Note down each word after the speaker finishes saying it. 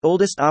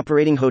Oldest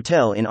operating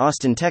hotel in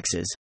Austin,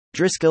 Texas,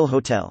 Driskill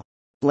Hotel.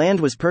 Land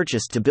was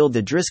purchased to build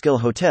the Driskill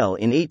Hotel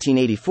in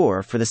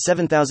 1884 for the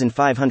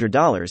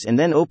 $7,500 and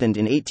then opened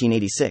in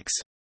 1886.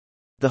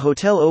 The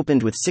hotel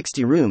opened with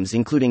 60 rooms,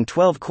 including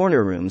 12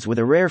 corner rooms, with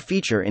a rare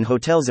feature in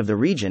hotels of the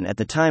region at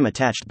the time: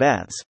 attached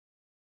baths.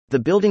 The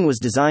building was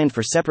designed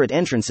for separate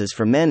entrances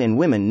for men and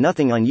women,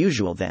 nothing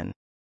unusual then.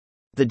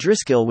 The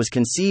Driskill was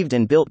conceived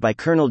and built by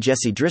Colonel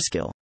Jesse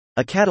Driskill,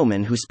 a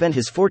cattleman who spent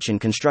his fortune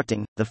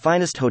constructing the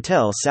finest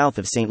hotel south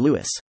of St.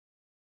 Louis.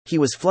 He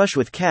was flush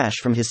with cash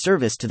from his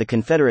service to the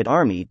Confederate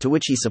Army, to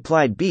which he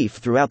supplied beef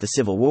throughout the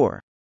Civil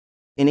War.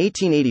 In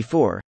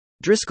 1884,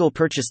 Driskill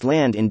purchased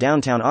land in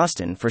downtown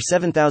Austin for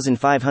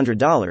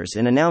 $7,500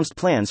 and announced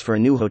plans for a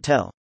new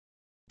hotel.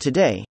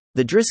 Today,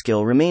 the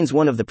Driskill remains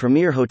one of the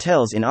premier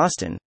hotels in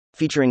Austin,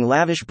 featuring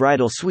lavish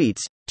bridal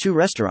suites, 2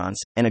 restaurants,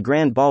 and a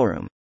grand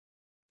ballroom.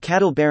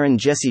 Cattle Baron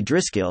Jesse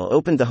Driskill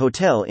opened the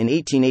hotel in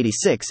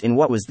 1886 in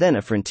what was then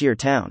a frontier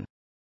town.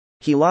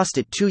 He lost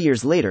it 2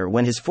 years later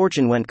when his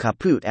fortune went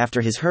kaput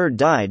after his herd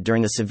died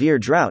during a severe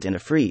drought and a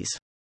freeze.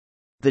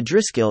 The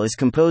Driskill is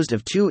composed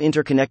of 2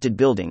 interconnected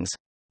buildings: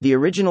 the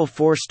original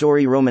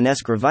 4-story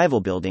Romanesque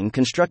Revival building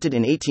constructed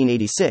in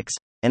 1886,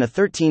 and a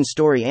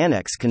 13-story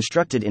annex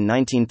constructed in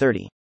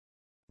 1930.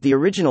 The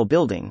original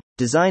building,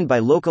 designed by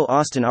local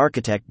Austin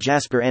architect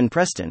Jasper N.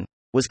 Preston,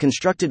 was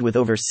constructed with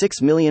over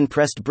 6 million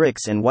pressed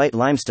bricks and white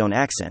limestone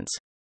accents.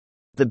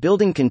 The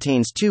building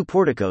contains 2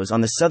 porticos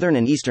on the southern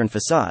and eastern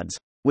facades,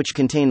 which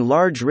contain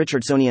large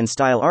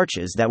Richardsonian-style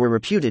arches that were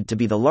reputed to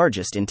be the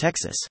largest in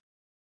Texas.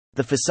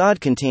 The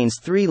facade contains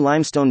 3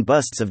 limestone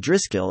busts of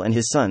Driskill and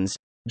his sons,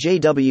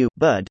 J.W.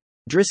 Bud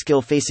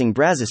Driskill facing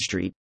Brazos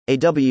Street,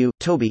 A.W.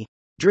 Toby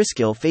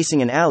Driskill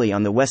facing an alley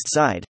on the west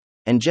side,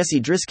 and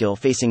Jesse Driskill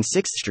facing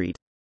 6th Street,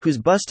 whose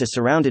bust is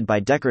surrounded by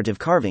decorative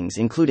carvings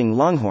including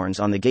longhorns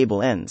on the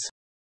gable ends.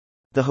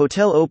 The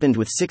hotel opened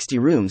with 60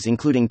 rooms,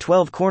 including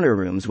 12 corner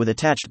rooms with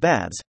attached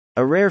baths,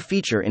 a rare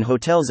feature in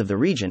hotels of the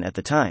region at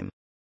the time.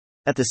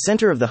 At the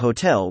center of the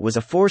hotel was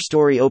a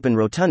 4-story open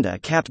rotunda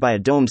capped by a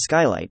domed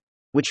skylight,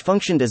 which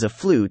functioned as a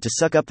flue to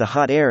suck up the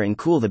hot air and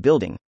cool the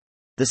building.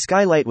 The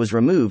skylight was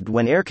removed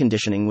when air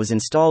conditioning was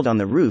installed on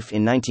the roof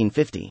in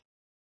 1950.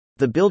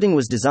 The building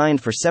was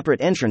designed for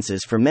separate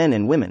entrances for men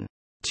and women.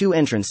 2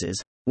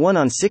 entrances, one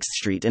on 6th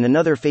Street and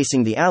another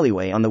facing the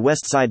alleyway on the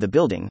west side the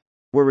building,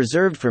 were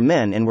reserved for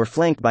men and were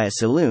flanked by a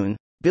saloon,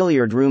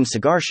 billiard room,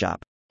 cigar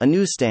shop, a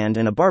newsstand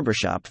and a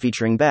barbershop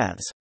featuring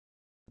baths.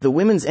 The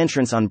women's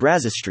entrance on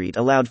Brazos Street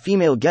allowed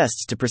female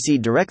guests to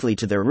proceed directly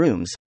to their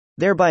rooms,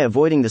 thereby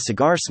avoiding the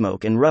cigar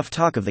smoke and rough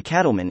talk of the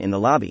cattlemen in the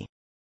lobby.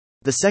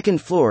 The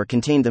second floor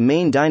contained the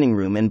main dining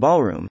room and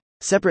ballroom,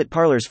 separate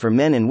parlors for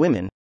men and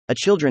women, a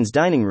children's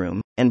dining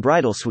room, and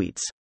bridal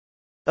suites.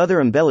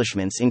 Other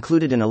embellishments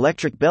included an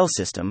electric bell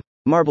system,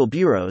 marble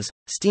bureaus,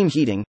 steam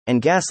heating,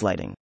 and gas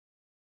lighting.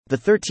 The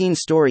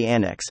 13-story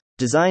annex,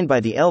 designed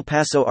by the El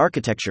Paso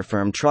architecture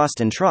firm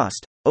Trost &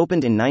 Trost,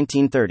 opened in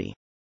 1930.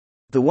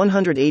 The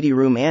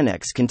 180-room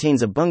annex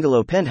contains a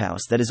bungalow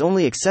penthouse that is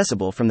only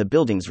accessible from the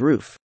building's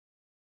roof.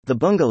 The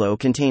bungalow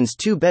contains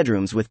 2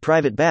 bedrooms with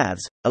private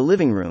baths, a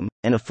living room,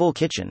 and a full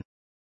kitchen.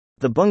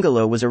 The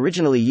bungalow was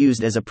originally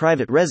used as a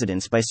private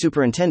residence by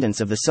superintendents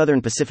of the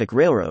Southern Pacific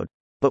Railroad,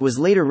 but was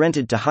later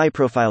rented to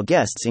high-profile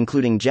guests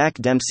including Jack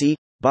Dempsey,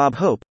 Bob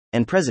Hope,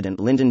 and President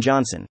Lyndon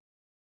Johnson.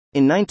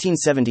 In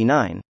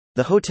 1979,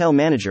 the hotel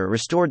manager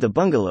restored the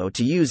bungalow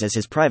to use as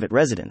his private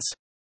residence.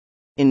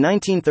 In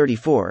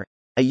 1934,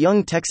 a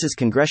young Texas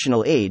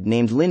congressional aide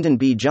named Lyndon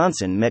B.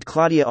 Johnson met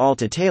Claudia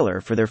Alta Taylor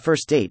for their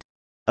first date,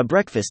 a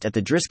breakfast at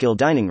the Driskill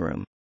dining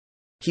room.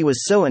 He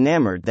was so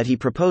enamored that he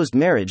proposed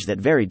marriage that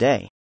very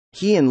day.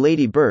 He and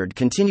Lady Bird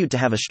continued to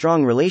have a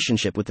strong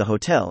relationship with the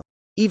hotel,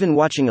 even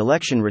watching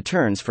election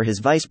returns for his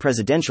vice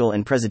presidential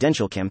and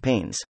presidential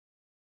campaigns.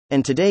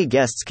 And today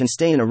guests can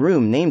stay in a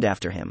room named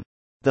after him.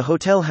 The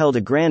hotel held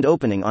a grand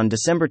opening on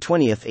December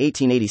 20,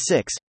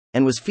 1886,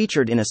 and was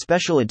featured in a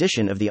special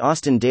edition of the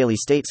Austin Daily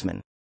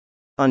Statesman.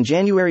 On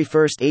January 1,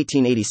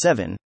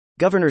 1887,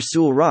 Governor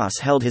Sewell Ross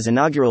held his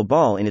inaugural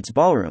ball in its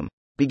ballroom,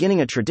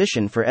 beginning a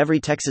tradition for every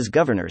Texas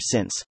governor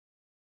since.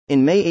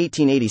 In May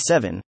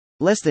 1887,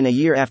 less than a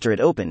year after it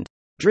opened,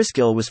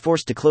 Driskill was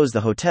forced to close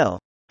the hotel,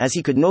 as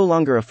he could no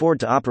longer afford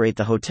to operate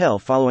the hotel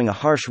following a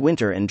harsh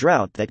winter and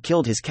drought that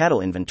killed his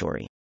cattle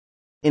inventory.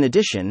 In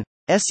addition,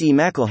 S.E.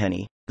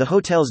 McElhenney, the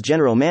hotel's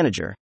general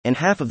manager, and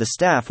half of the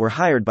staff were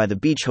hired by the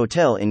Beach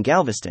Hotel in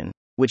Galveston,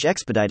 which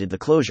expedited the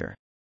closure.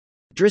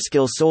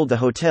 Driskill sold the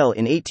hotel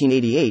in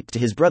 1888 to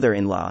his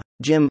brother-in-law,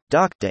 Jim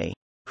Doc Day,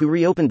 who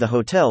reopened the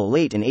hotel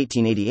late in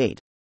 1888.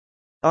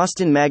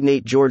 Austin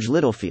magnate George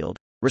Littlefield,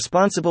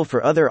 responsible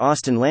for other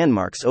Austin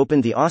landmarks,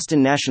 opened the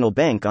Austin National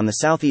Bank on the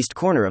southeast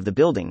corner of the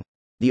building.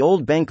 The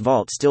old bank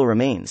vault still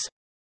remains.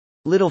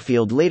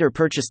 Littlefield later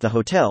purchased the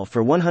hotel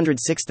for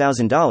 $106,000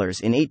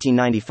 in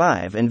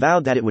 1895 and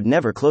vowed that it would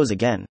never close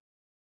again.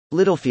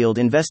 Littlefield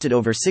invested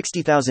over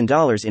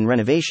 $60,000 in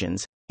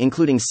renovations,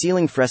 including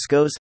ceiling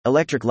frescoes,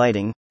 electric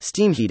lighting,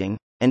 steam heating,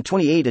 and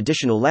 28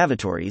 additional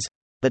lavatories,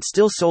 but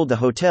still sold the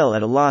hotel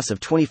at a loss of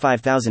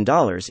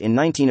 $25,000 in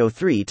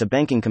 1903 to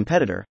banking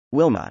competitor,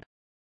 Wilmot.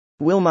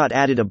 Wilmot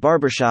added a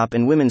barbershop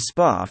and women's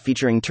spa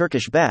featuring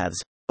Turkish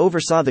baths,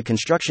 oversaw the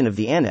construction of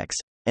the annex,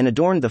 and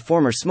adorned the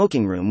former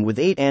smoking room with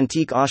 8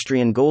 antique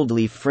Austrian gold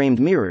leaf-framed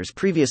mirrors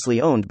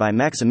previously owned by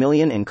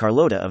Maximilian and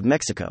Carlota of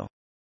Mexico.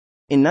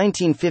 In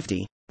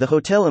 1950, the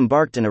hotel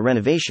embarked on a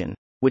renovation,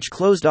 which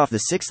closed off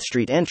the 6th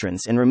Street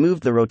entrance and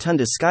removed the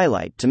rotunda's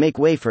skylight to make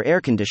way for air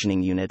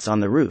conditioning units on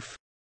the roof.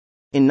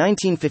 In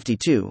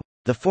 1952,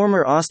 the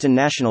former Austin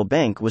National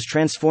Bank was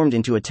transformed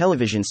into a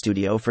television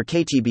studio for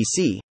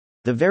KTBC,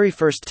 the very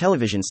first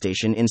television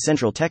station in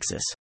Central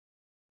Texas.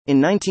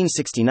 In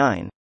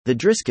 1969, the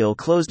Driskill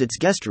closed its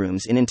guest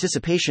rooms in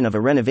anticipation of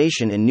a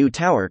renovation and new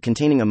tower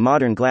containing a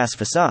modern glass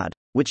facade,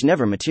 which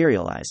never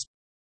materialized.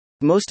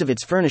 Most of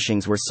its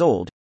furnishings were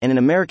sold, and an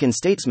American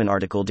Statesman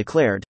article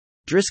declared,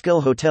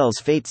 "Driskill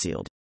Hotel's fate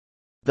sealed."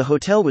 The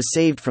hotel was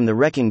saved from the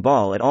wrecking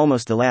ball at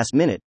almost the last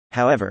minute,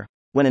 however,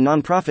 when a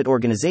nonprofit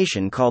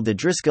organization called the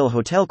Driskill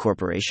Hotel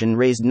Corporation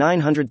raised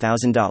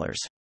 $900,000.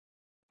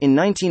 In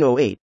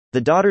 1908, the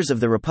Daughters of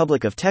the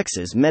Republic of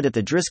Texas met at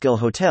the Driskill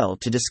Hotel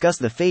to discuss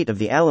the fate of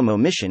the Alamo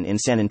Mission in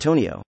San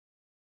Antonio.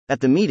 At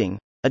the meeting,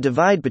 a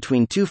divide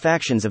between two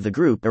factions of the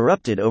group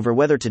erupted over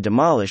whether to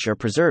demolish or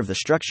preserve the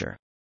structure.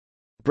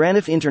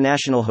 Braniff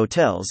International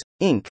Hotels,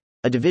 Inc.,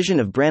 a division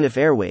of Braniff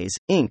Airways,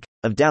 Inc.,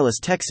 of Dallas,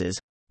 Texas,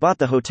 bought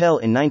the hotel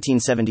in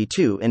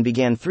 1972 and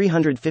began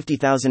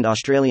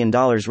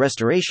 $350,000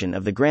 restoration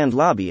of the grand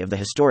lobby of the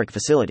historic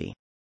facility.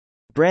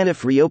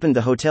 Braniff reopened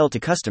the hotel to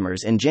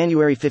customers in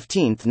January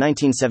 15,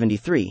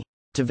 1973,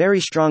 to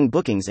very strong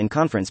bookings and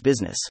conference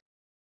business.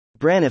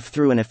 Braniff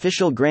threw an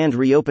official grand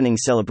reopening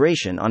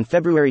celebration on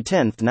February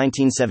 10,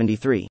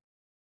 1973.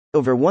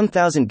 Over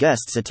 1,000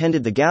 guests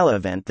attended the gala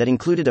event that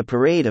included a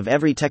parade of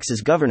every Texas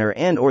governor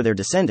and/or their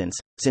descendants,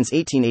 since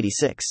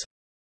 1886.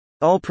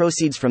 All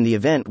proceeds from the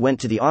event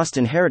went to the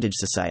Austin Heritage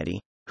Society,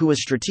 who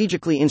was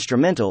strategically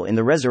instrumental in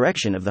the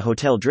resurrection of the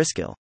Hotel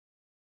Driskill.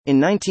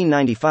 In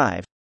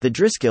 1995, the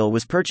Driskill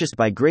was purchased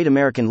by Great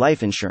American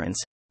Life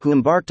Insurance, who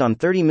embarked on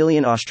 $30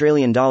 million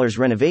Australian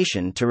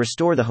renovation to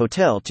restore the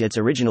hotel to its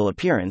original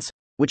appearance,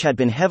 which had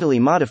been heavily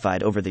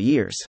modified over the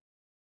years.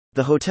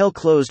 The hotel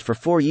closed for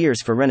 4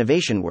 years for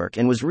renovation work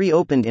and was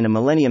reopened in a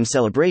Millennium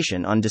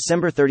celebration on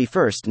December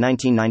 31,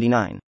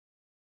 1999.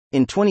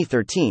 In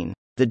 2013,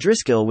 the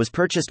Driskill was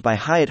purchased by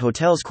Hyatt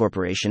Hotels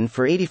Corporation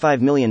for $85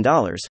 million,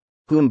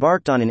 who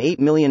embarked on an $8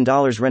 million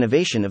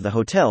renovation of the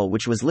hotel,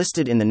 which was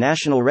listed in the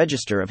National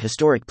Register of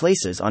Historic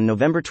Places on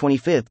November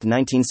 25,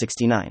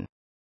 1969.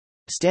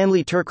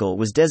 Stanley Turkel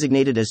was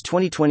designated as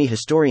 2020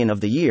 Historian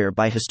of the Year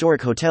by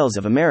Historic Hotels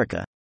of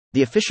America,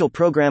 the official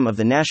program of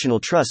the National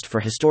Trust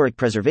for Historic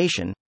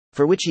Preservation,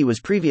 for which he was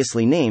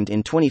previously named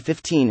in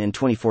 2015 and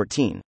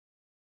 2014.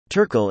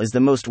 Turkel is the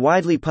most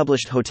widely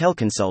published hotel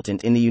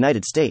consultant in the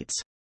United States.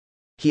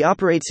 He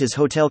operates his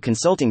hotel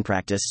consulting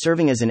practice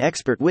serving as an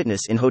expert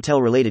witness in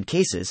hotel-related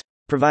cases,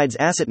 provides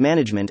asset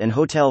management and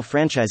hotel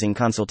franchising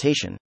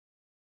consultation.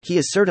 He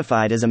is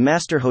certified as a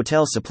Master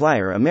Hotel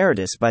Supplier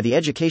Emeritus by the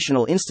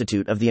Educational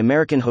Institute of the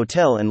American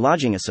Hotel and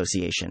Lodging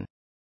Association.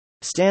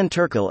 Stan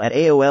Turkel at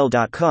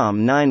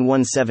AOL.com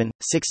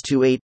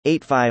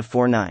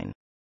 917-628-8549.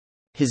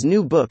 His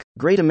new book,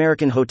 Great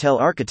American Hotel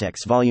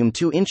Architects Volume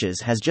 2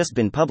 Inches, has just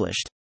been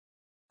published.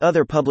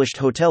 Other published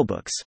hotel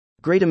books.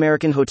 Great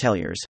American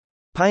Hoteliers.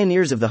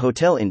 Pioneers of the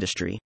Hotel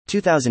Industry,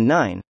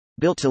 2009,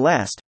 Built to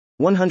Last,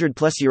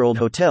 100-plus-year-old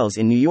hotels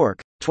in New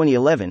York,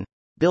 2011,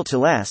 Built to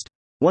Last,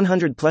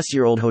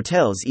 100-plus-year-old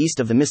hotels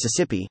east of the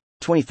Mississippi,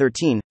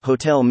 2013,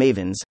 Hotel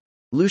Mavens,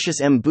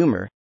 Lucius M.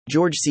 Boomer,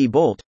 George C.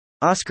 Bolt,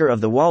 Oscar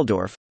of the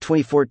Waldorf,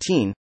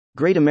 2014,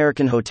 Great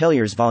American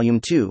Hoteliers Volume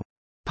 2,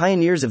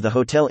 Pioneers of the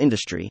Hotel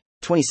Industry,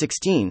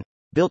 2016,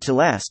 Built to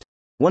Last,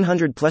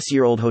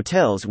 100-plus-year-old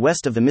hotels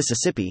west of the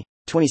Mississippi,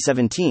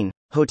 2017,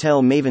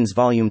 Hotel Mavens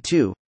Volume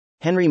 2,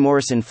 Henry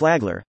Morrison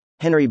Flagler,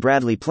 Henry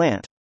Bradley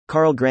Plant,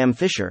 Carl Graham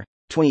Fisher,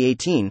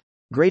 2018,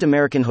 Great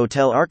American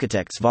Hotel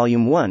Architects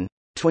Volume 1,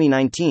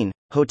 2019,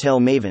 Hotel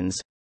Mavens,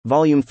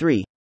 Volume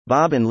 3,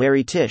 Bob and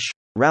Larry Tisch,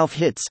 Ralph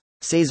Hitz,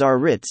 Cesar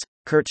Ritz,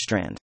 Kurt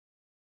Strand.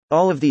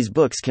 All of these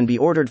books can be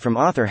ordered from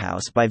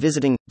AuthorHouse by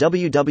visiting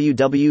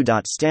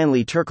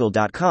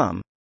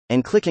www.stanleyturkel.com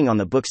and clicking on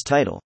the book's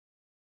title.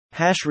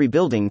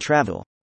 #Rebuilding Travel